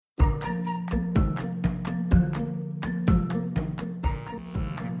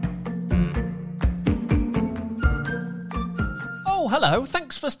hello.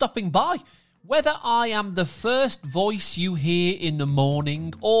 Thanks for stopping by. Whether I am the first voice you hear in the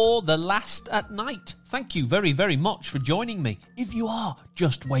morning or the last at night, thank you very, very much for joining me. If you are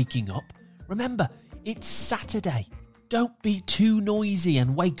just waking up, remember, it's Saturday. Don't be too noisy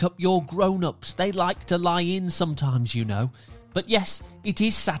and wake up your grown-ups. They like to lie in sometimes, you know. But yes, it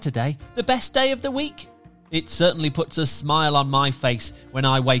is Saturday, the best day of the week. It certainly puts a smile on my face when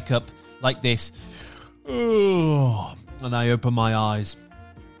I wake up like this. Oh, and I open my eyes.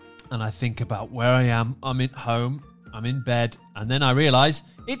 And I think about where I am. I'm at home, I'm in bed, and then I realise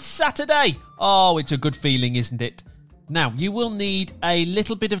it's Saturday. Oh, it's a good feeling, isn't it? Now, you will need a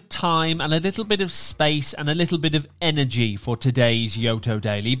little bit of time and a little bit of space and a little bit of energy for today's Yoto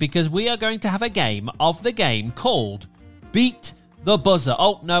Daily, because we are going to have a game of the game called Beat the Buzzer.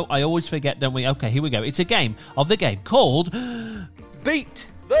 Oh, no, I always forget, don't we? Okay, here we go. It's a game of the game called Beat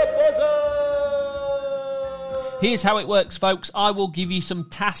the Buzzer. Here's how it works, folks. I will give you some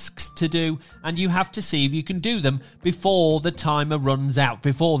tasks to do, and you have to see if you can do them before the timer runs out,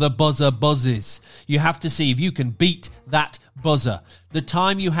 before the buzzer buzzes. You have to see if you can beat that buzzer. The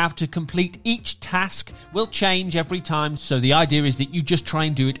time you have to complete each task will change every time, so the idea is that you just try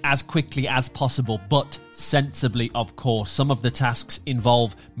and do it as quickly as possible, but sensibly, of course. Some of the tasks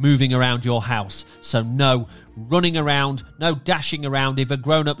involve moving around your house, so no running around, no dashing around. If a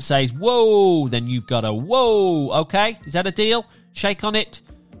grown-up says, whoa, then you've got a whoa, okay? Is that a deal? Shake on it.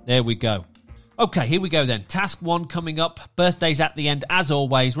 There we go. Okay, here we go then. Task 1 coming up. Birthdays at the end, as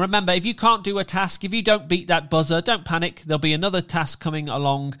always. Remember, if you can't do a task, if you don't beat that buzzer, don't panic. There'll be another task coming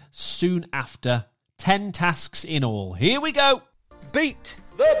along soon after. 10 tasks in all. Here we go. Beat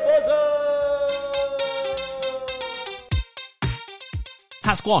the buzzer!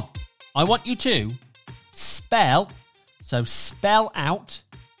 Task 1. I want you to spell out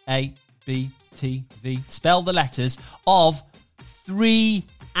A-B-T-V, spell the letters of 3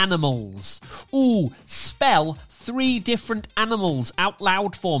 animals. Ooh, spell 3 different animals out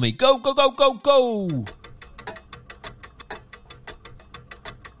loud for me. Go, go, go, go, go!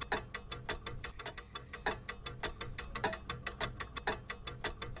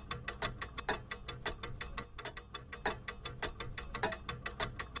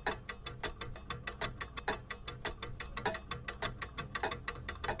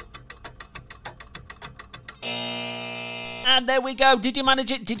 And there we go. Did you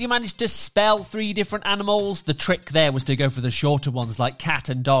manage it? Did you manage to spell 3 different animals? The trick there was to go for the shorter ones like cat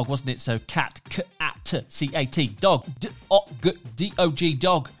and dog, wasn't it? So cat, K-A-T, C-A-T, dog, D-O-G,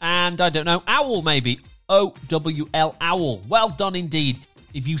 dog. And I don't know, owl maybe, O-W-L, owl. Well done indeed.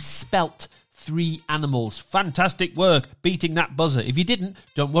 If you spelt 3 animals, fantastic work beating that buzzer. If you didn't,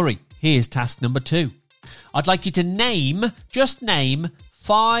 don't worry. Here's task number 2. I'd like you to just name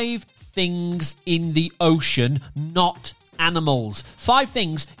 5 things in the ocean, not animals. 5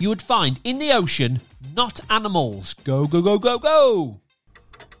 things you would find in the ocean, not animals. Go, go, go, go, go!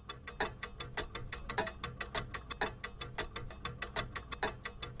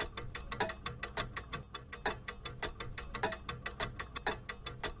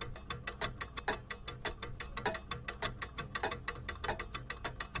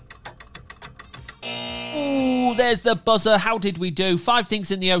 There's the buzzer. How did we do? 5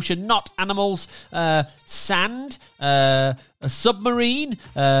 things in the ocean, not animals. Sand, a submarine,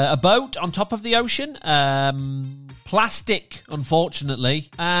 a boat on top of the ocean, plastic, unfortunately,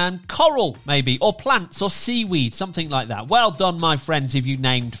 and coral, maybe, or plants, or seaweed, something like that. Well done, my friends, if you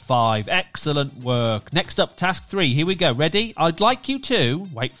named 5. Excellent work. Next up, task 3. Here we go. Ready? I'd like you to,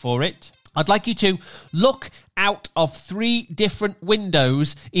 wait for it, I'd like you to look out of 3 different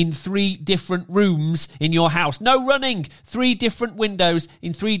windows in 3 different rooms in your house. No running. 3 different windows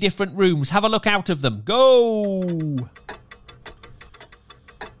in 3 different rooms. Have a look out of them. Go!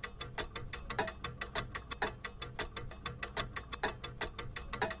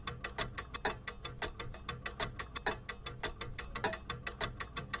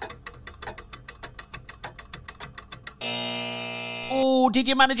 Oh, did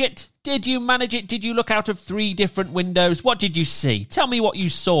you manage it? Did you manage it? Did you look out of 3 different windows? What did you see? Tell me what you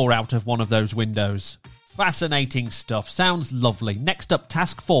saw out of one of those windows. Fascinating stuff. Sounds lovely. Next up,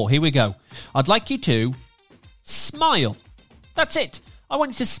 task 4. Here we go. I'd like you to smile. That's it. I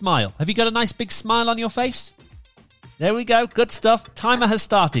want you to smile. Have you got a nice big smile on your face? There we go. Good stuff. Timer has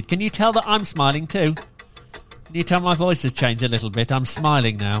started. Can you tell that I'm smiling too? Can you tell my voice has changed a little bit? I'm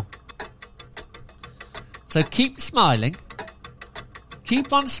smiling now. So keep smiling.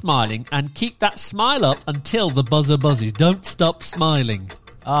 Keep on smiling and keep that smile up until the buzzer buzzes. Don't stop smiling.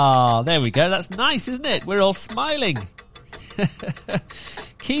 Ah, there we go. That's nice, isn't it? We're all smiling.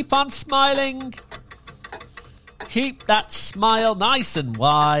 Keep on smiling. Keep that smile nice and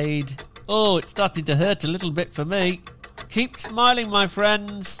wide. Oh, it's starting to hurt a little bit for me. Keep smiling, my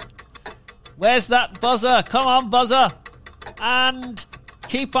friends. Where's that buzzer? Come on, buzzer. And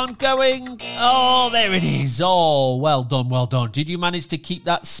keep on going. Oh, there it is. Oh, well done, well done. Did you manage to keep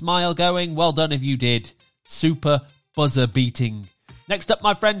that smile going? Well done if you did. Super buzzer beating. Next up,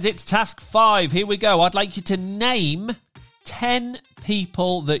 my friends, it's task 5. Here we go. I'd like you to name 10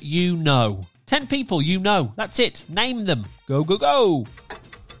 people that you know. 10 people you know. That's it. Name them. Go, go, go.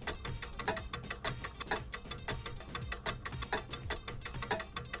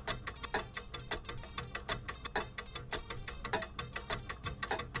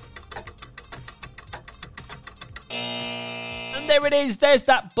 There it is. There's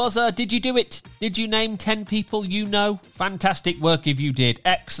that buzzer. Did you do it? Did you name 10 people you know? Fantastic work if you did.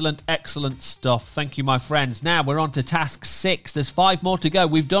 Excellent, excellent stuff. Thank you, my friends. Now we're on to task 6. There's 5 more to go.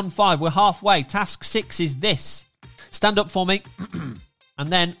 We've done 5. We're halfway. Task 6 is this. Stand up for me.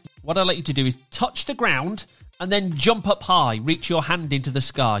 And then what I'd like you to do is touch the ground and then jump up high. Reach your hand into the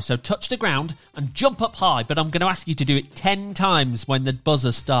sky. So touch the ground and jump up high. But I'm going to ask you to do it 10 times when the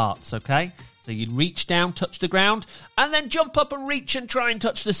buzzer starts, okay? So you reach down, touch the ground, and then jump up and reach and try and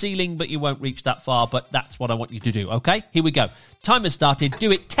touch the ceiling, but you won't reach that far, but that's what I want you to do, okay? Here we go. Timer started.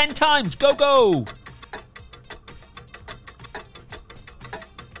 Do it 10 times. Go, go!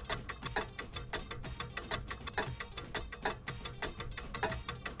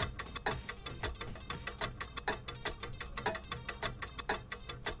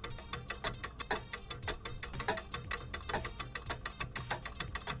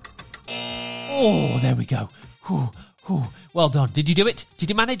 Oh, there we go. Whew, whew. Well done. Did you do it?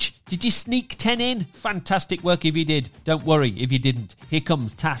 Did you manage? Did you sneak 10 in? Fantastic work if you did. Don't worry if you didn't. Here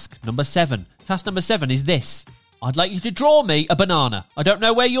comes task number 7. Task number 7 is this. I'd like you to draw me a banana. I don't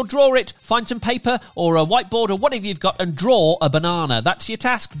know where you'll draw it. Find some paper or a whiteboard or whatever you've got and draw a banana. That's your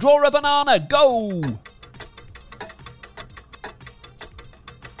task. Draw a banana. Go!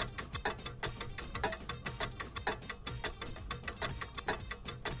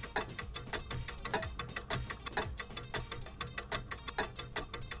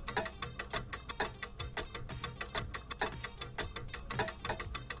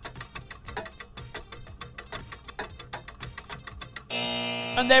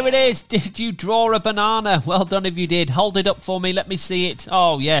 And there it is. Did you draw a banana? Well done if you did. Hold it up for me. Let me see it.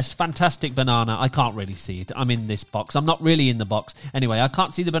 Oh, yes. Fantastic banana. I can't really see it. I'm in this box. I'm not really in the box. Anyway, I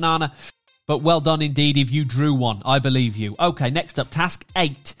can't see the banana. But well done indeed if you drew one. I believe you. Okay, next up, task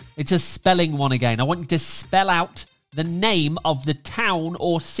 8. It's a spelling one again. I want you to spell out the name of the town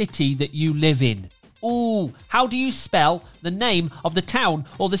or city that you live in. Ooh, how do you spell the name of the town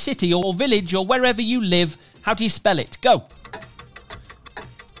or the city or village or wherever you live? How do you spell it? Go.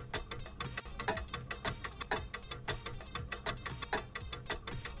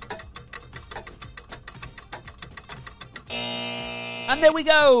 And there we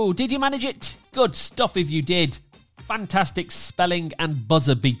go. Did you manage it? Good stuff if you did. Fantastic spelling and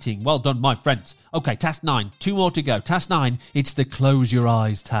buzzer beating. Well done, my friends. Okay, task 9. 2 more to go. Task 9, it's the close your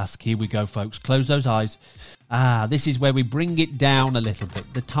eyes task. Here we go, folks. Close those eyes. This is where we bring it down a little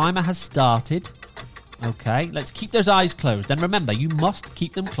bit. The timer has started. Okay, let's keep those eyes closed. And remember, you must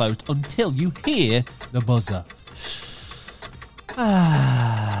keep them closed until you hear the buzzer.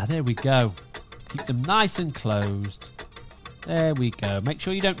 There we go. Keep them nice and closed. There we go. Make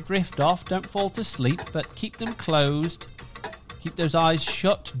sure you don't drift off. Don't fall to sleep, but keep them closed. Keep those eyes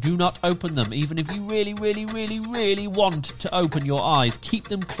shut. Do not open them. Even if you really, really, really, really want to open your eyes, keep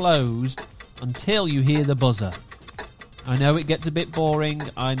them closed until you hear the buzzer. I know it gets a bit boring.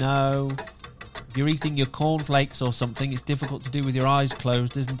 I know. If you're eating your cornflakes or something, it's difficult to do with your eyes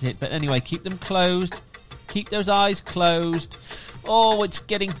closed, isn't it? But anyway, keep them closed. Keep those eyes closed. Oh, it's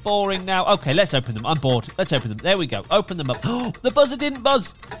getting boring now. Okay, let's open them. I'm bored. Let's open them. There we go. Open them up. Oh, the buzzer didn't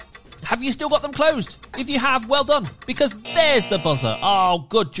buzz. Have you still got them closed? If you have, well done. Because there's the buzzer. Oh,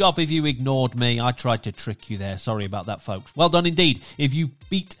 good job if you ignored me. I tried to trick you there. Sorry about that, folks. Well done indeed if you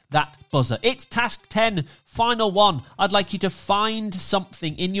beat that buzzer. It's task 10, final one. I'd like you to find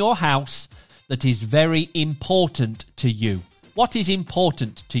something in your house that is very important to you. What is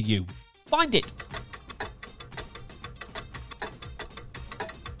important to you? Find it.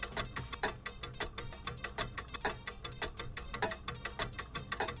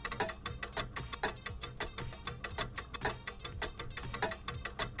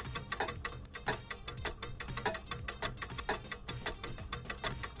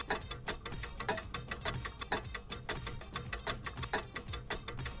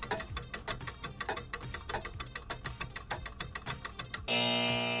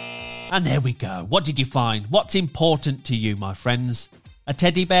 And there we go. What did you find? What's important to you, my friends? A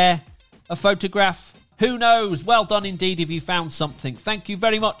teddy bear? A photograph? Who knows? Well done indeed if you found something. Thank you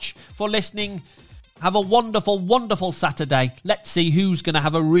very much for listening. Have a wonderful, wonderful Saturday. Let's see who's going to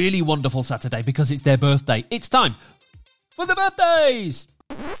have a really wonderful Saturday because it's their birthday. It's time for the birthdays.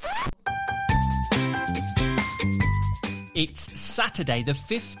 It's Saturday, the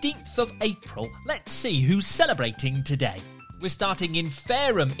 15th of April. Let's see who's celebrating today. We're starting in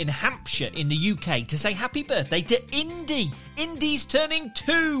Fareham in Hampshire in the UK to say happy birthday to Indy. Indy's turning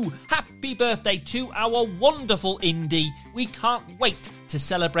 2. Happy birthday to our wonderful Indy. We can't wait to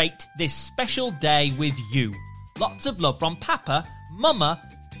celebrate this special day with you. Lots of love from Papa, Mama,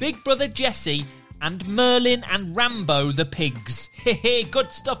 Big Brother Jesse, and Merlin and Rambo the pigs. Hehe,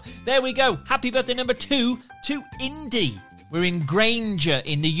 good stuff. There we go. Happy birthday number 2 to Indy. We're in Granger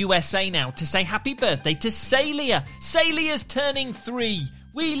in the USA now to say happy birthday to Celia. Celia's turning 3.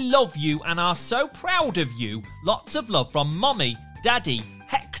 We love you and are so proud of you. Lots of love from Mommy, Daddy,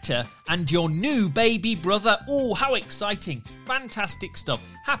 Hector, and your new baby brother. Oh, how exciting. Fantastic stuff.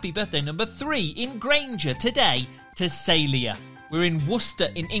 Happy birthday number 3 in Granger today to Celia. We're in Worcester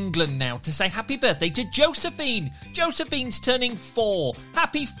in England now to say happy birthday to Josephine. Josephine's turning 4.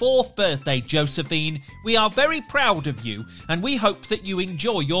 Happy 4th birthday, Josephine. We are very proud of you and we hope that you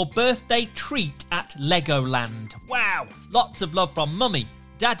enjoy your birthday treat at Legoland. Wow! Lots of love from Mummy,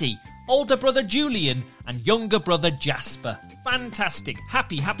 Daddy, older brother Julian and younger brother Jasper. Fantastic.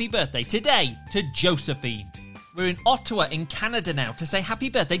 Happy birthday today to Josephine. We're in Ottawa in Canada now to say happy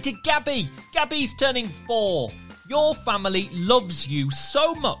birthday to Gabby. Gabby's turning 4. Your family loves you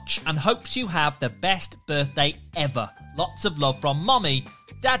so much and hopes you have the best birthday ever. Lots of love from Mommy,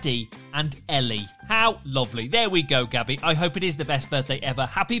 Daddy and Ellie. How lovely. There we go, Gabby. I hope it is the best birthday ever.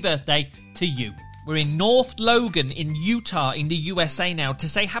 Happy birthday to you. We're in North Logan in Utah in the USA now to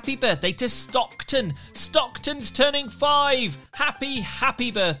say happy birthday to Stockton. Stockton's turning 5.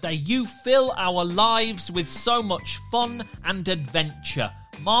 Happy birthday. You fill our lives with so much fun and adventure.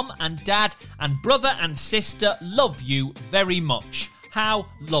 Mom and Dad and brother and sister love you very much. How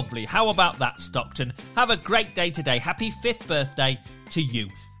lovely. How about that, Stockton? Have a great day today. Happy 5th birthday to you.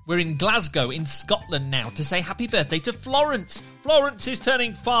 We're in Glasgow in Scotland now to say happy birthday to Florence. Florence is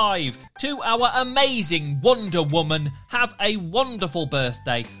turning 5. To our amazing Wonder Woman, have a wonderful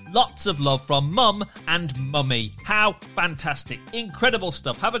birthday. Lots of love from Mum and Mummy. How fantastic. Incredible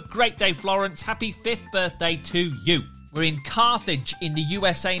stuff. Have a great day, Florence. Happy 5th birthday to you. We're in Carthage in the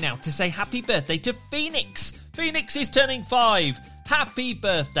USA now to say happy birthday to Phoenix. Phoenix is turning 5. Happy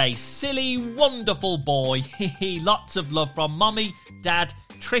birthday, silly, wonderful boy. Lots of love from Mommy, Dad,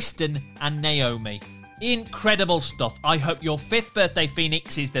 Tristan and Naomi. Incredible stuff. I hope your 5th birthday,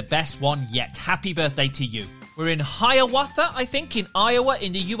 Phoenix, is the best one yet. Happy birthday to you. We're in Hiawatha, I think, in Iowa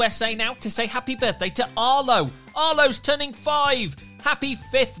in the USA now to say happy birthday to Arlo. Arlo's turning 5. Happy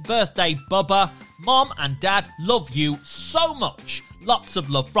 5th birthday, Bubba. Mom and Dad love you so much. Lots of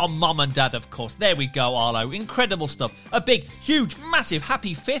love from Mom and Dad, of course. There we go, Arlo. Incredible stuff. A big, huge, massive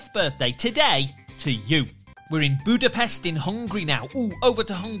happy 5th birthday today to you. We're in Budapest in Hungary now. Ooh, over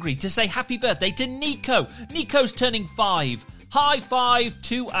to Hungary to say happy birthday to Nico. Nico's turning 5. High five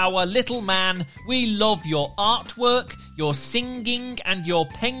to our little man. We love your artwork, your singing and your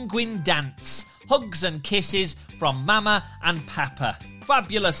penguin dance. Hugs and kisses from Mama and Papa.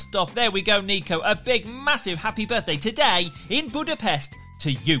 Fabulous stuff. There we go, Nico. A big, massive happy birthday today in Budapest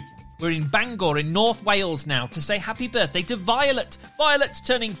to you. We're in Bangor in North Wales now to say happy birthday to Violet. Violet's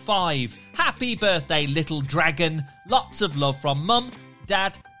turning 5. Happy birthday, little dragon. Lots of love from Mum,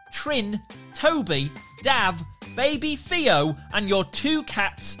 Dad, Trin, Toby, Dav, baby Theo, and your 2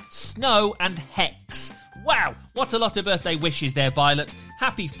 cats, Snow and Hex. Wow, what a lot of birthday wishes there, Violet.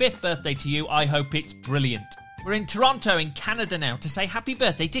 Happy 5th birthday to you. I hope it's brilliant. We're in Toronto in Canada now to say happy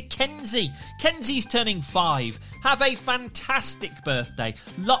birthday to Kenzie. Kenzie's turning 5. Have a fantastic birthday.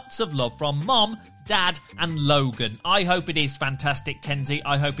 Lots of love from Mom, Dad and Logan. I hope it is fantastic, Kenzie.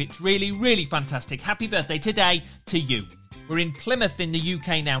 I hope it's really, really fantastic. Happy birthday today to you. We're in Plymouth in the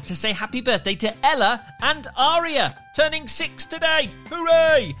UK now to say happy birthday to Ella and Aria, turning 6 today.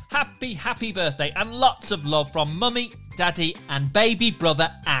 Hooray! Happy birthday and lots of love from Mummy, Daddy and baby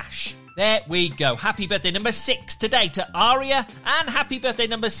brother Ash. There we go. Happy birthday number 6 today to Aria and happy birthday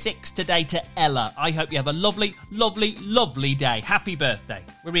number 6 today to Ella. I hope you have a lovely, lovely, lovely day. Happy birthday.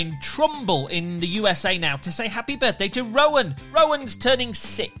 We're in Trumbull in the USA now to say happy birthday to Rowan. Rowan's turning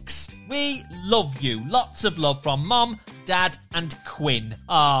 6. We love you. Lots of love from Mom, Dad and Quinn.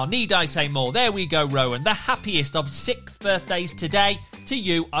 Need I say more? There we go, Rowan. The happiest of 6th birthdays today to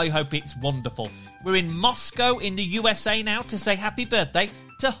you. I hope it's wonderful. We're in Moscow in the USA now to say happy birthday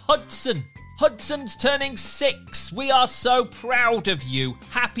to Hudson. Hudson's turning 6. We are so proud of you.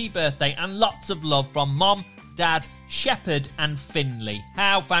 Happy birthday and lots of love from Mom, Dad, Shepherd and Finley.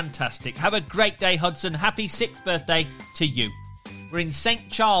 How fantastic. Have a great day, Hudson. Happy 6th birthday to you. We're in St.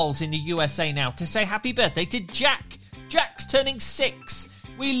 Charles in the USA now to say happy birthday to Jack. Jack's turning 6.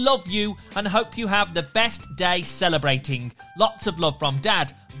 We love you and hope you have the best day celebrating. Lots of love from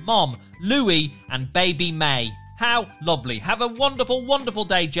Dad, Mom, Louie and baby May. How lovely. Have a wonderful, wonderful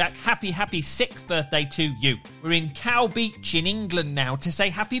day, Jack. Happy 6th birthday to you. We're in Cow Beach in England now to say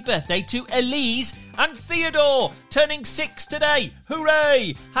happy birthday to Elise and Theodore, turning 6 today.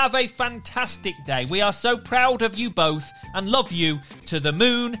 Hooray! Have a fantastic day. We are so proud of you both and love you to the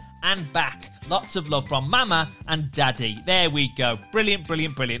moon and back. Lots of love from Mama and Daddy. There we go. Brilliant,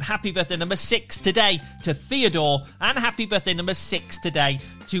 brilliant, brilliant. Happy birthday number 6 today to Theodore and happy birthday number 6 today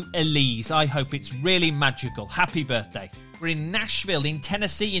to Elise. I hope it's really magical. Happy birthday. We're in Nashville in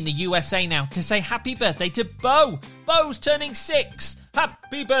Tennessee in the USA now to say happy birthday to Bo. Bo's turning 6.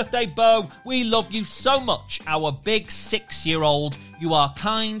 Happy birthday, Bo. We love you so much, our big 6-year-old. You are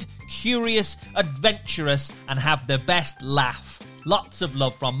kind, curious, adventurous and have the best laugh. Lots of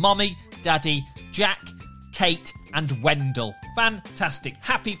love from Mommy, Daddy, Jack, Kate and Wendell. Fantastic.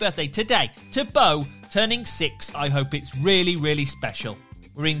 Happy birthday today to Bo, turning 6. I hope it's really, really special.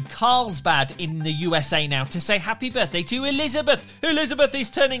 We're in Carlsbad in the USA now to say happy birthday to Elizabeth. Elizabeth is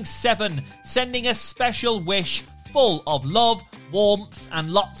turning 7, sending a special wish full of love, warmth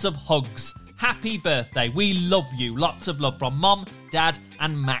and lots of hugs. Happy birthday. We love you. Lots of love from Mom, Dad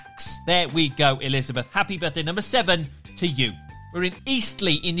and Max. There we go, Elizabeth. Happy birthday number 7 to you. We're in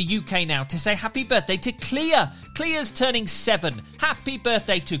Eastleigh in the UK now to say happy birthday to Clea. Clea's turning 7. Happy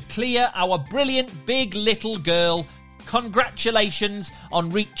birthday to Clea, our brilliant big little girl. Congratulations on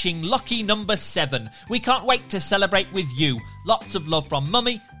reaching lucky number 7. We can't wait to celebrate with you. Lots of love from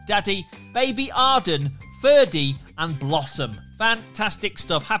Mummy, Daddy, baby Arden, Ferdy and Blossom. Fantastic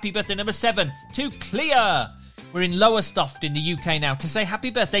stuff. Happy birthday number 7 to Clea. We're in Lowestoft in the UK now to say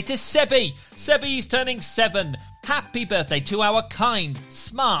happy birthday to Sebi. Sebi's turning 7. Happy birthday to our kind,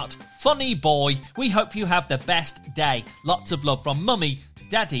 smart, funny boy. We hope you have the best day. Lots of love from Mummy,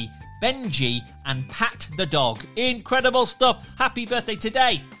 Daddy, Benji and Pat the dog. Incredible stuff. Happy birthday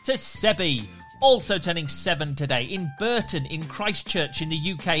today to Sebi. Also turning 7 today in Burton in Christchurch in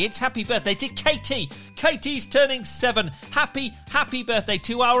the UK. It's happy birthday to Katie. Katie's turning 7. Happy birthday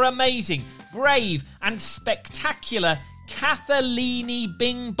to our amazing, brave and spectacular Kathleen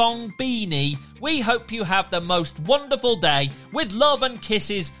Bing Bong Beanie. We hope you have the most wonderful day with love and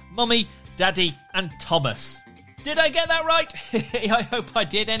kisses, Mummy, Daddy and Thomas. Did I get that right? I hope I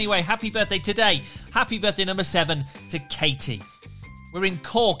did. Anyway, happy birthday today. Happy birthday number 7 to Katie. We're in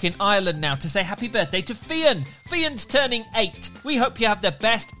Cork in Ireland now to say happy birthday to Fian. Fian's turning 8. We hope you have the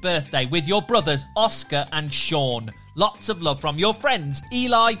best birthday with your brothers Oscar and Sean. Lots of love from your friends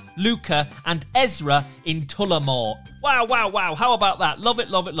Eli, Luca and Ezra in Tullamore. Wow, wow, wow. How about that? Love it,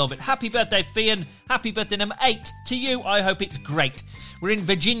 love it, love it. Happy birthday, Fian. Happy birthday number 8 to you. I hope it's great. We're in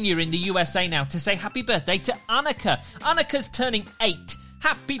Virginia in the USA now to say happy birthday to Annika. Annika's turning 8.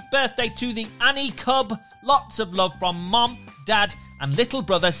 Happy birthday to the Annie Cub. Lots of love from Mom, Dad and little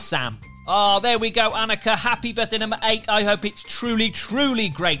brother Sam. Oh, there we go, Annika. Happy birthday number 8. I hope it's truly, truly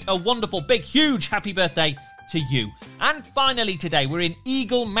great. A wonderful, big, huge happy birthday to you. And finally today, we're in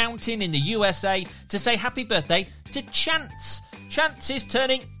Eagle Mountain in the USA to say happy birthday to Chance. Chance is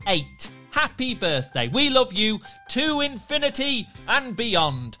turning 8. Happy birthday. We love you to infinity and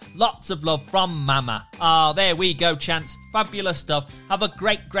beyond. Lots of love from Mama. Ah, there we go, Chance. Fabulous stuff. Have a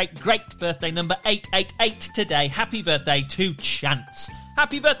great, great, great birthday number 888 today. Happy birthday to Chance.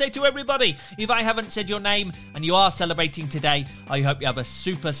 Happy birthday to everybody. If I haven't said your name and you are celebrating today, I hope you have a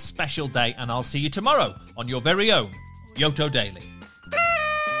super special day and I'll see you tomorrow on your very own Yoto Daily.